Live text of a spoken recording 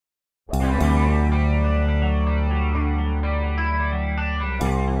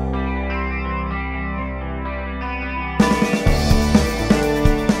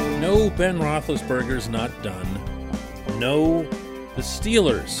No, Ben Roethlisberger's not done. No, the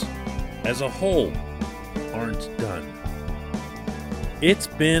Steelers as a whole aren't done. It's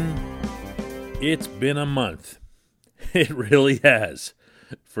been a month. It really has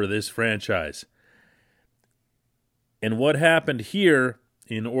for this franchise. And what happened here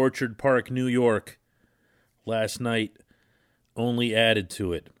in Orchard Park, New York last night only added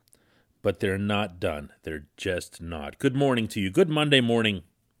to it. But they're not done. They're just not. Good morning to you. Good Monday morning.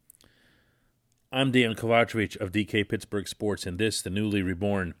 I'm Dan Kovacevic of DK Pittsburgh Sports, and this, the newly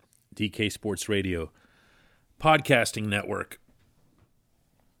reborn DK Sports Radio podcasting network.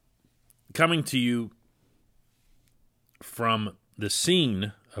 Coming to you from the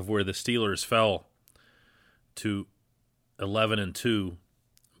scene of where the Steelers fell to 11-2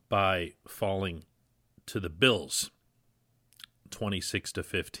 by falling to the Bills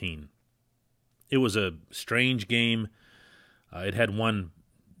 26-15. It was a strange game. It had one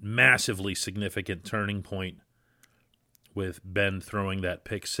massively significant turning point with Ben throwing that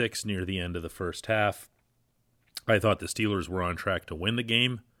pick six near the end of the first half. I thought the Steelers were on track to win the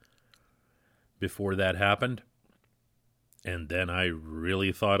game before that happened. And then I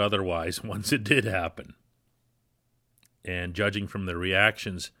really thought otherwise once it did happen. And judging from the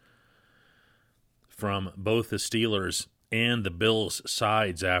reactions from both the Steelers and the Bills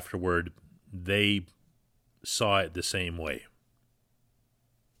sides afterward, they saw it the same way.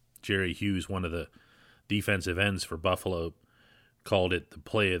 Jerry Hughes, one of the defensive ends for Buffalo, called it the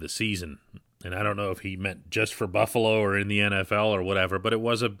play of the season. And I don't know if he meant just for Buffalo or in the NFL or whatever, but it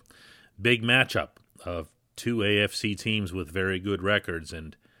was a big matchup of two AFC teams with very good records.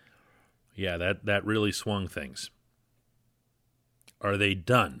 And yeah, that really swung things. Are they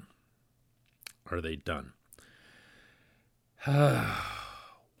done? Are they done?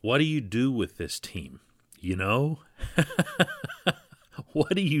 What do you do with this team? You know?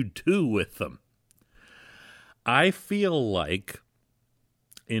 What do you do with them? I feel like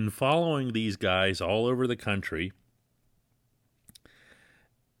in following these guys all over the country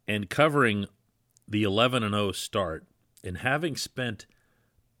and covering the 11-0 start and having spent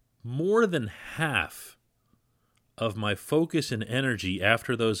more than half of my focus and energy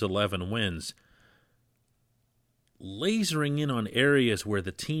after those 11 wins lasering in on areas where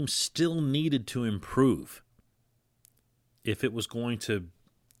the team still needed to improve if it was going to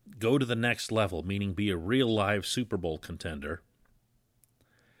go to the next level, meaning be a real live Super Bowl contender.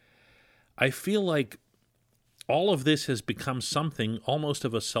 I feel like all of this has become something almost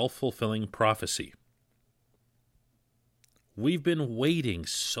of a self-fulfilling prophecy. We've been waiting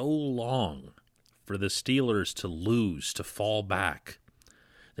so long for the Steelers to lose, to fall back,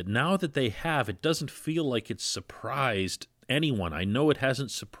 that now that they have, it doesn't feel like it's surprised anyone. I know it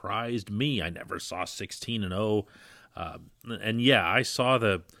hasn't surprised me. I never saw 16-0. And yeah, I saw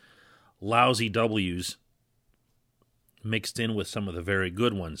the lousy W's mixed in with some of the very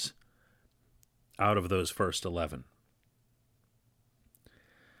good ones out of those first 11.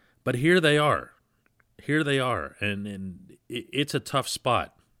 But here they are. Here they are. And it's a tough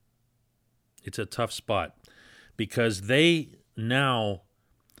spot. It's a tough spot because they now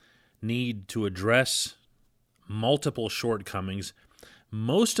need to address multiple shortcomings,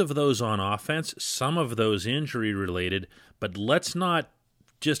 most of those on offense, some of those injury-related, but let's not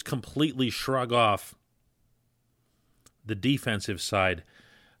just completely shrug off the defensive side.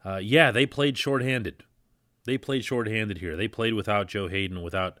 Yeah, they played shorthanded. They played shorthanded here. They played without Joe Hayden,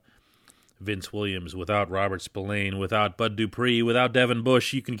 without Vince Williams, without Robert Spillane, without Bud Dupree, without Devin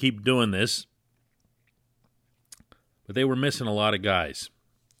Bush. You can keep doing this. But they were missing a lot of guys.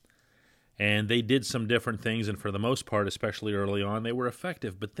 And they did some different things, and for the most part, especially early on, they were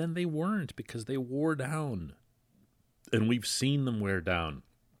effective. But then they weren't because they wore down. And we've seen them wear down.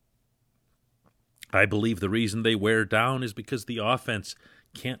 I believe the reason they wear down is because the offense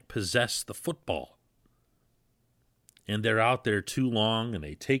can't possess the football. And they're out there too long, and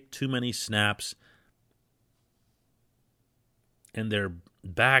they take too many snaps. And their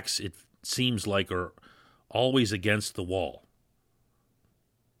backs, it seems like, are always against the wall.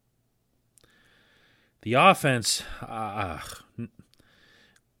 The offense,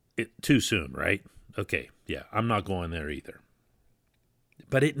 too soon, right? Okay, yeah, I'm not going there either.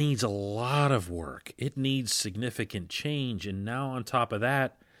 But it needs a lot of work. It needs significant change. And now on top of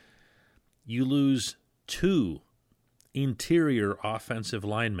that, you lose two interior offensive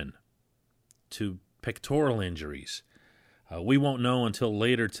linemen to pectoral injuries. We won't know until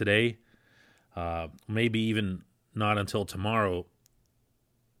later today, maybe even not until tomorrow,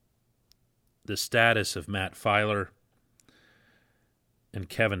 the status of Matt Filer and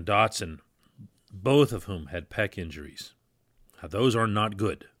Kevin Dotson, both of whom had pec injuries. Those are not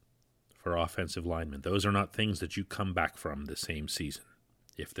good. for offensive linemen. Those are not things that you come back from the same season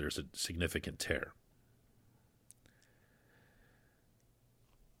if there's a significant tear.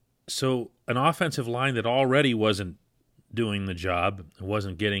 So an offensive line that already wasn't doing the job,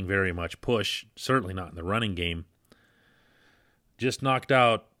 wasn't getting very much push, certainly not in the running game, just knocked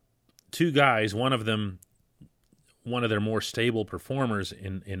out two guys, one of them one of their more stable performers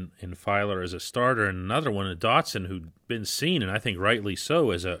in Filer as a starter, and another one, Dotson, who'd been seen, and I think rightly so,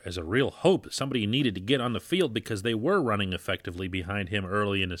 as a real hope, somebody needed to get on the field because they were running effectively behind him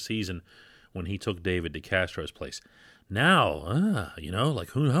early in the season when he took David DeCastro's place. Now, who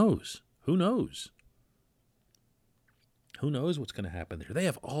knows? Who knows? Who knows what's going to happen there? They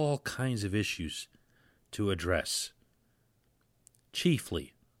have all kinds of issues to address,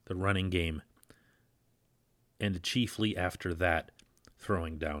 chiefly the running game, and chiefly after that,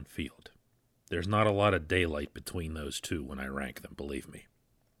 throwing downfield. There's not a lot of daylight between those two when I rank them, believe me.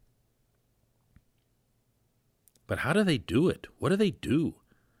 But how do they do it? What do they do?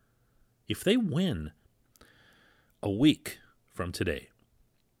 If they win a week from today,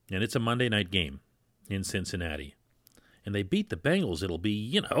 and it's a Monday night game in Cincinnati, and they beat the Bengals, it'll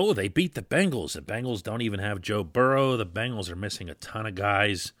be, they beat the Bengals. The Bengals don't even have Joe Burrow. The Bengals are missing a ton of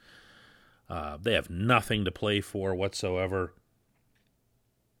guys. They have nothing to play for whatsoever.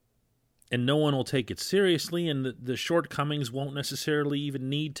 And no one will take it seriously, and the shortcomings won't necessarily even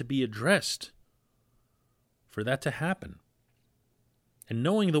need to be addressed for that to happen. And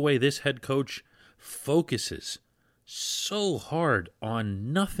knowing the way this head coach focuses so hard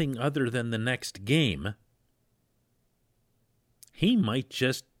on nothing other than the next game, he might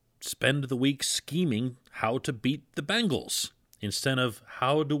just spend the week scheming how to beat the Bengals instead of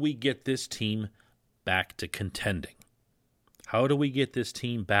how do we get this team back to contending? How do we get this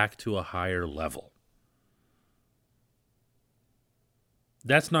team back to a higher level?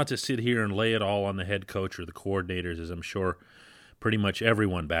 That's not to sit here and lay it all on the head coach or the coordinators, as I'm sure pretty much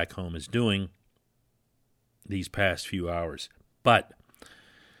everyone back home is doing these past few hours. But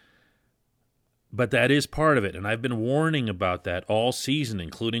that is part of it, and I've been warning about that all season,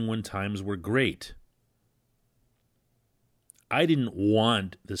 including when times were great. I didn't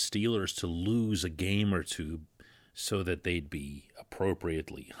want the Steelers to lose a game or two so that they'd be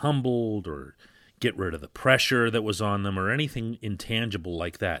appropriately humbled or get rid of the pressure that was on them or anything intangible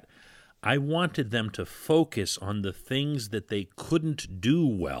like that. I wanted them to focus on the things that they couldn't do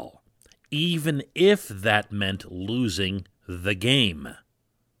well, even if that meant losing the game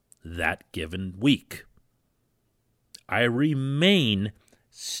that given week. I remain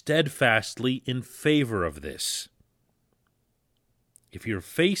steadfastly in favor of this. If you're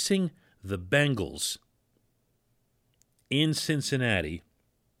facing the Bengals in Cincinnati,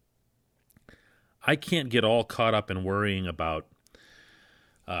 I can't get all caught up in worrying about,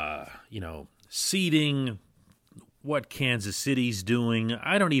 seeding, what Kansas City's doing.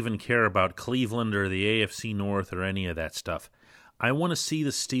 I don't even care about Cleveland or the AFC North or any of that stuff. I want to see the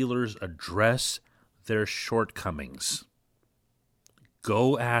Steelers address their shortcomings.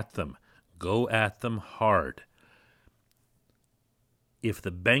 Go at them. Go at them hard. If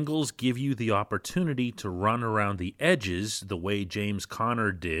the Bengals give you the opportunity to run around the edges the way James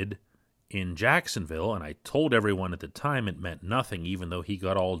Conner did in Jacksonville, and I told everyone at the time it meant nothing, even though he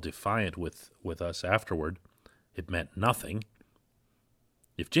got all defiant with us afterward, it meant nothing.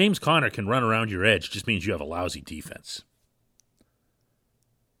 If James Conner can run around your edge, it just means you have a lousy defense.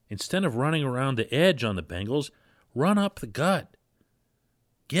 Instead of running around the edge on the Bengals, run up the gut.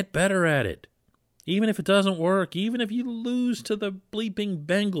 Get better at it. Even if it doesn't work, even if you lose to the bleeping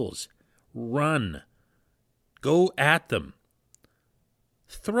Bengals, run. Go at them.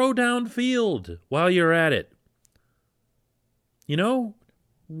 Throw downfield while you're at it.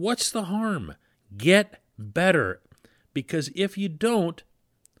 What's the harm? Get better. Because if you don't,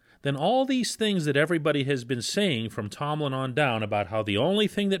 then all these things that everybody has been saying from Tomlin on down about how the only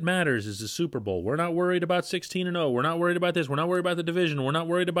thing that matters is the Super Bowl. We're not worried about 16-0. We're not worried about this. We're not worried about the division. We're not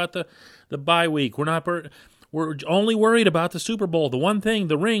worried about the bye week. We're only worried about the Super Bowl, the one thing,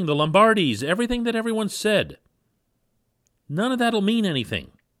 the ring, the Lombardis, everything that everyone said. None of that will mean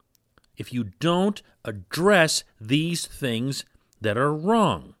anything if you don't address these things that are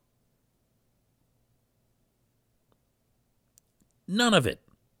wrong. None of it.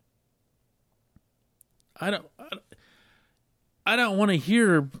 I don't want to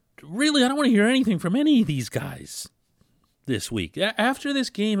hear anything from any of these guys this week. After this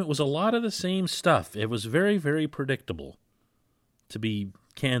game, it was a lot of the same stuff. It was very, very predictable, to be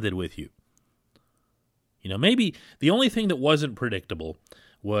candid with you. Maybe the only thing that wasn't predictable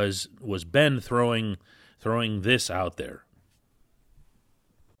was Ben throwing this out there.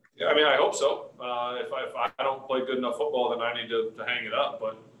 Yeah, I mean, I hope so. If I don't play good enough football, then I need to hang it up.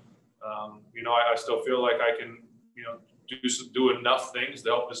 But I still feel like I can, do enough things to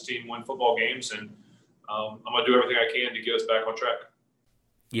help this team win football games, and I'm gonna do everything I can to get us back on track.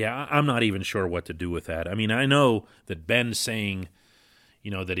 Yeah, I'm not even sure what to do with that. I mean, I know that Ben's saying,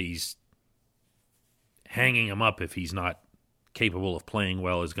 that he's hanging him up if he's not capable of playing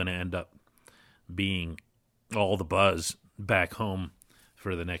well is going to end up being all the buzz back home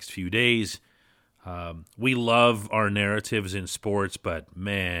for the next few days. We love our narratives in sports, but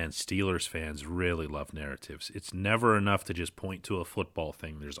man, Steelers fans really love narratives. It's never enough to just point to a football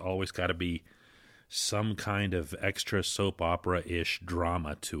thing. There's always got to be some kind of extra soap opera-ish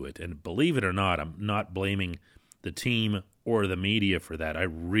drama to it. And believe it or not, I'm not blaming the team or the media for that. I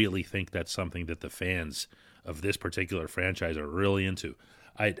really think that's something that the fans of this particular franchise are really into.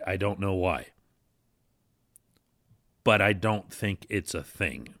 I don't know why. But I don't think it's a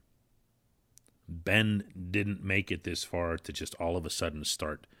thing. Ben didn't make it this far to just all of a sudden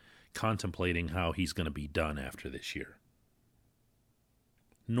start contemplating how he's going to be done after this year.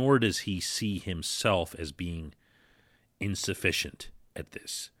 Nor does he see himself as being insufficient at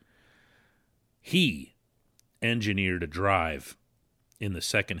this. He engineered a drive in the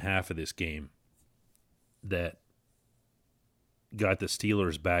second half of this game that got the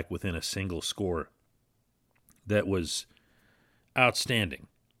Steelers back within a single score that was outstanding.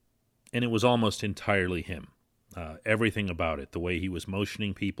 And it was almost entirely him. Everything about it, the way he was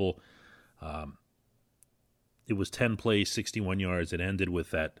motioning people. It was 10 plays, 61 yards. It ended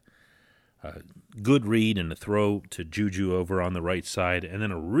with that good read and a throw to Juju over on the right side, and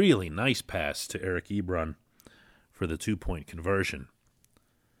then a really nice pass to Eric Ebron for the 2-point conversion.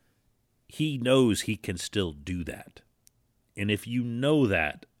 He knows he can still do that. And if you know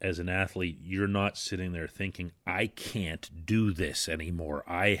that as an athlete, you're not sitting there thinking, I can't do this anymore.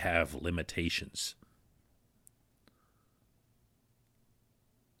 I have limitations.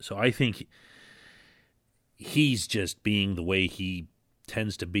 So I think he's just being the way he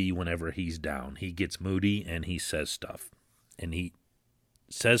tends to be whenever he's down. He gets moody and he says stuff. And he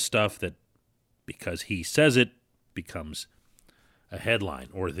says stuff that, because he says it, becomes a headline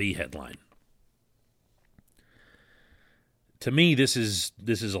or the headline. To me, this is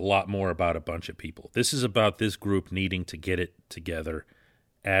a lot more about a bunch of people. This is about this group needing to get it together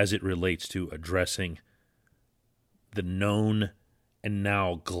as it relates to addressing the known and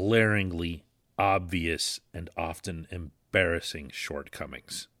now glaringly obvious and often embarrassing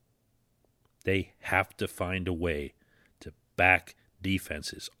shortcomings. They have to find a way to back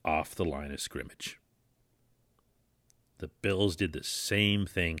defenses off the line of scrimmage. The Bills did the same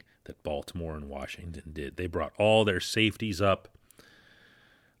thing that Baltimore and Washington did. They brought all their safeties up,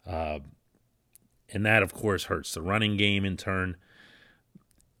 and that, of course, hurts the running game in turn.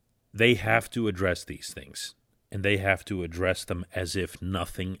 They have to address these things, and they have to address them as if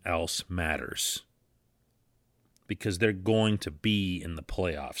nothing else matters, because they're going to be in the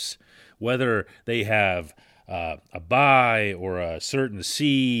playoffs. Whether they have a bye or a certain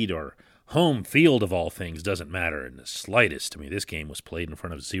seed or home field of all things doesn't matter in the slightest. I mean, this game was played in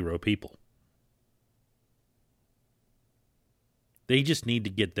front of 0 people. They just need to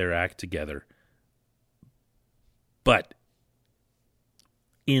get their act together. But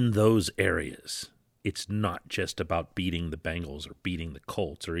in those areas, it's not just about beating the Bengals or beating the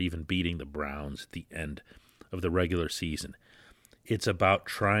Colts or even beating the Browns at the end of the regular season. It's about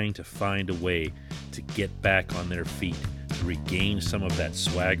trying to find a way to get back on their feet, to regain some of that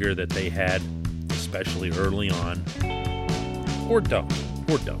swagger that they had, especially early on. Or don't.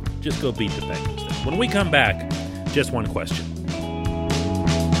 Just go beat the Bengals then. When we come back, just one question.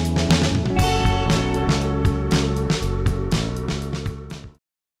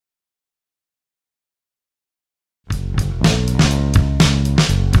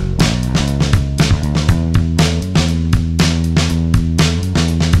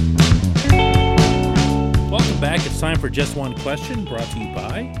 Time for Just One Question, brought to you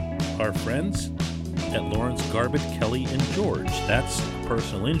by our friends at Lawrence Garbutt, Kelly & George. That's a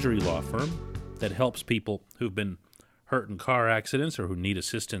personal injury law firm that helps people who've been hurt in car accidents or who need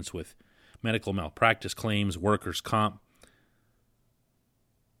assistance with medical malpractice claims, workers' comp.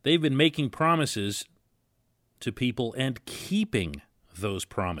 They've been making promises to people and keeping those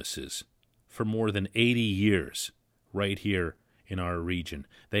promises for more than 80 years right here in our region.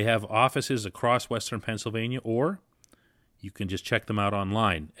 They have offices across Western Pennsylvania, or you can just check them out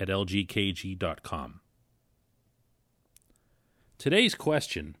online at lgkg.com. Today's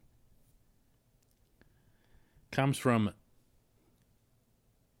question comes from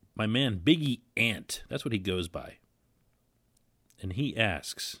my man Biggie Ant. That's what he goes by. and he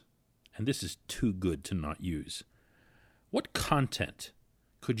asks, and this is too good to not use, what content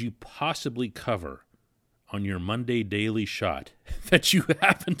could you possibly cover on your Monday Daily Shot that you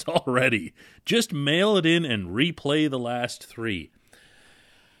haven't already? Just mail it in and replay the last 3.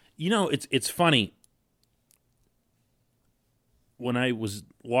 You know, it's funny. When I was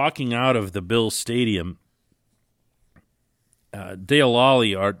walking out of the Bills Stadium, Dale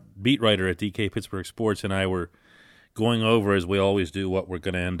Lawley, our beat writer at DK Pittsburgh Sports, and I were going over, as we always do, what we're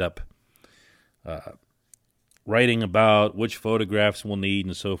going to end up writing about, which photographs we'll need,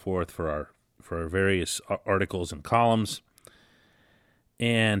 and so forth for our various articles and columns.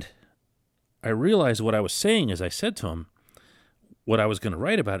 And I realized what I was saying as I said to him what I was going to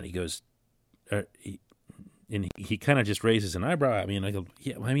write about it. He goes, and he kind of just raises an eyebrow at me, and I go,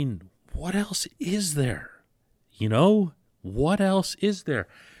 yeah, I mean, what else is there? You know, what else is there?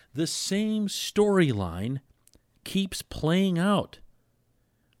 The same storyline keeps playing out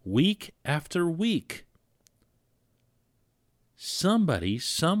week after week. Somebody,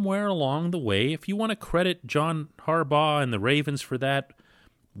 somewhere along the way, if you want to credit John Harbaugh and the Ravens for that,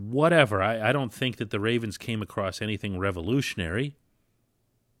 whatever. I don't think that the Ravens came across anything revolutionary.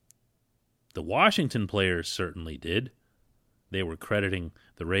 The Washington players certainly did. They were crediting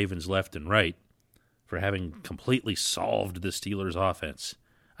the Ravens left and right for having completely solved the Steelers' offense.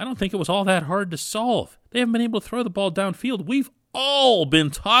 I don't think it was all that hard to solve. They haven't been able to throw the ball downfield. We've all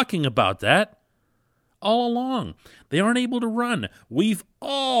been talking about that all along. They aren't able to run. We've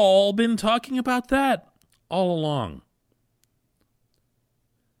all been talking about that all along.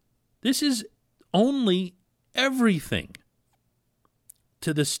 This is only everything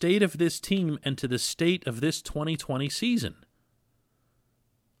to the state of this team and to the state of this 2020 season.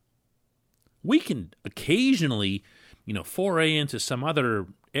 We can occasionally, foray into some other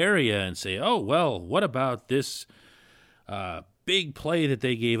area and say, oh, well, what about this big play that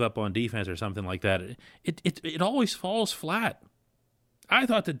they gave up on defense or something like that? It always falls flat. I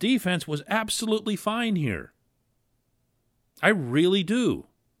thought the defense was absolutely fine here. I really do.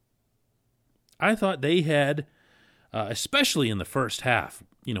 I thought they had, especially in the first half,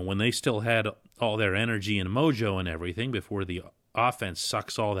 when they still had all their energy and mojo and everything before the offense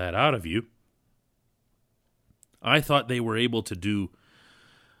sucks all that out of you, I thought they were able to do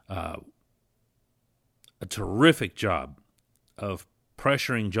a terrific job of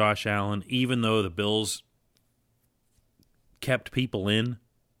pressuring Josh Allen, even though the Bills kept people in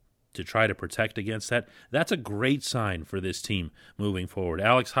to try to protect against that. That's a great sign for this team moving forward.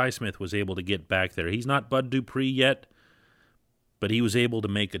 Alex Highsmith was able to get back there. He's not Bud Dupree yet, but he was able to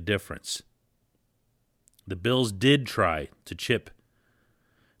make a difference. The Bills did try to chip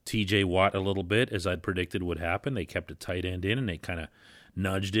T.J. Watt a little bit, as I'd predicted would happen. They kept a tight end in, and they kind of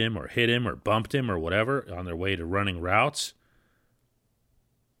nudged him or hit him or bumped him or whatever on their way to running routes.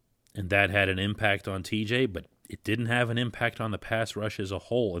 And that had an impact on T.J., but it didn't have an impact on the pass rush as a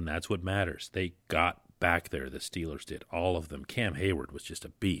whole, and that's what matters. They got back there, the Steelers did, all of them. Cam Hayward was just a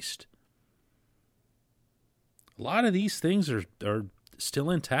beast. A lot of these things are still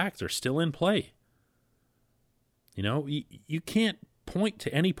intact. They're still in play. You can't point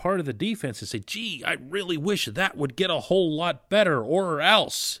to any part of the defense and say, gee, I really wish that would get a whole lot better or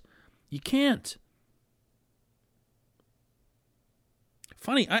else. You can't.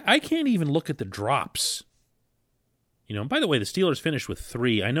 Funny, I can't even look at the drops. By the way, the Steelers finished with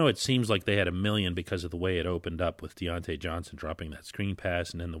 3. I know it seems like they had 1 million because of the way it opened up with Deontay Johnson dropping that screen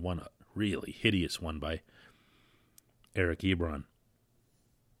pass and then the one really hideous one by Eric Ebron.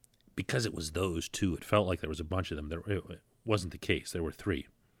 Because it was those two, it felt like there was a bunch of them. It wasn't the case. There were 3.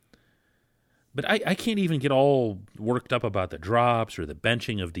 But I can't even get all worked up about the drops or the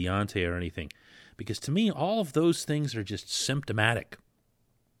benching of Deontay or anything, because to me, all of those things are just symptomatic.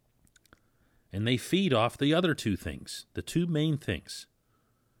 And they feed off the other 2 things, the 2 main things.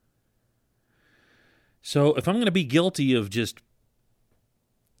 So if I'm going to be guilty of just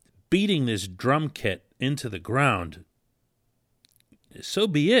beating this drum kit into the ground, so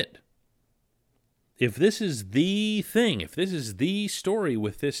be it. If this is the thing, if this is the story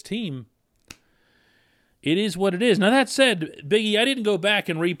with this team, it is what it is. Now, that said, Biggie, I didn't go back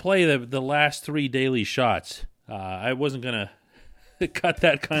and replay the last 3 daily shots. I wasn't going to cut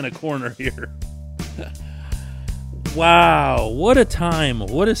that kind of corner here. Wow, what a time.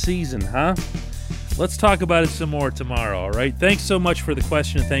 What a season, huh? Let's talk about it some more tomorrow, all right? Thanks so much for the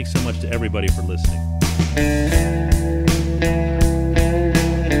question. Thanks so much to everybody for listening.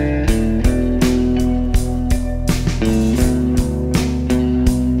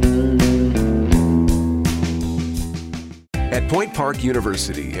 At Point Park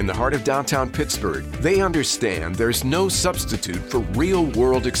University, in the heart of downtown Pittsburgh, they understand there's no substitute for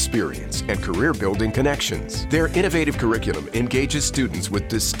real-world experience and career-building connections. Their innovative curriculum engages students with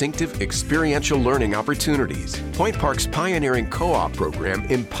distinctive experiential learning opportunities. Point Park's pioneering co-op program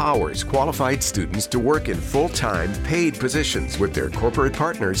empowers qualified students to work in full-time, paid positions with their corporate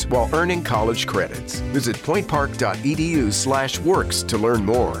partners while earning college credits. Visit pointpark.edu/works to learn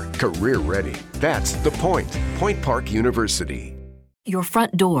more. Career ready. That's the point. Point Park University. Your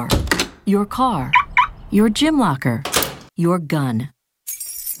front door, your car, your gym locker, your gun.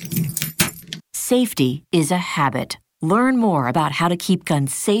 Safety is a habit. Learn more about how to keep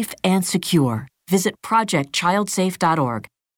guns safe and secure. Visit projectchildsafe.org.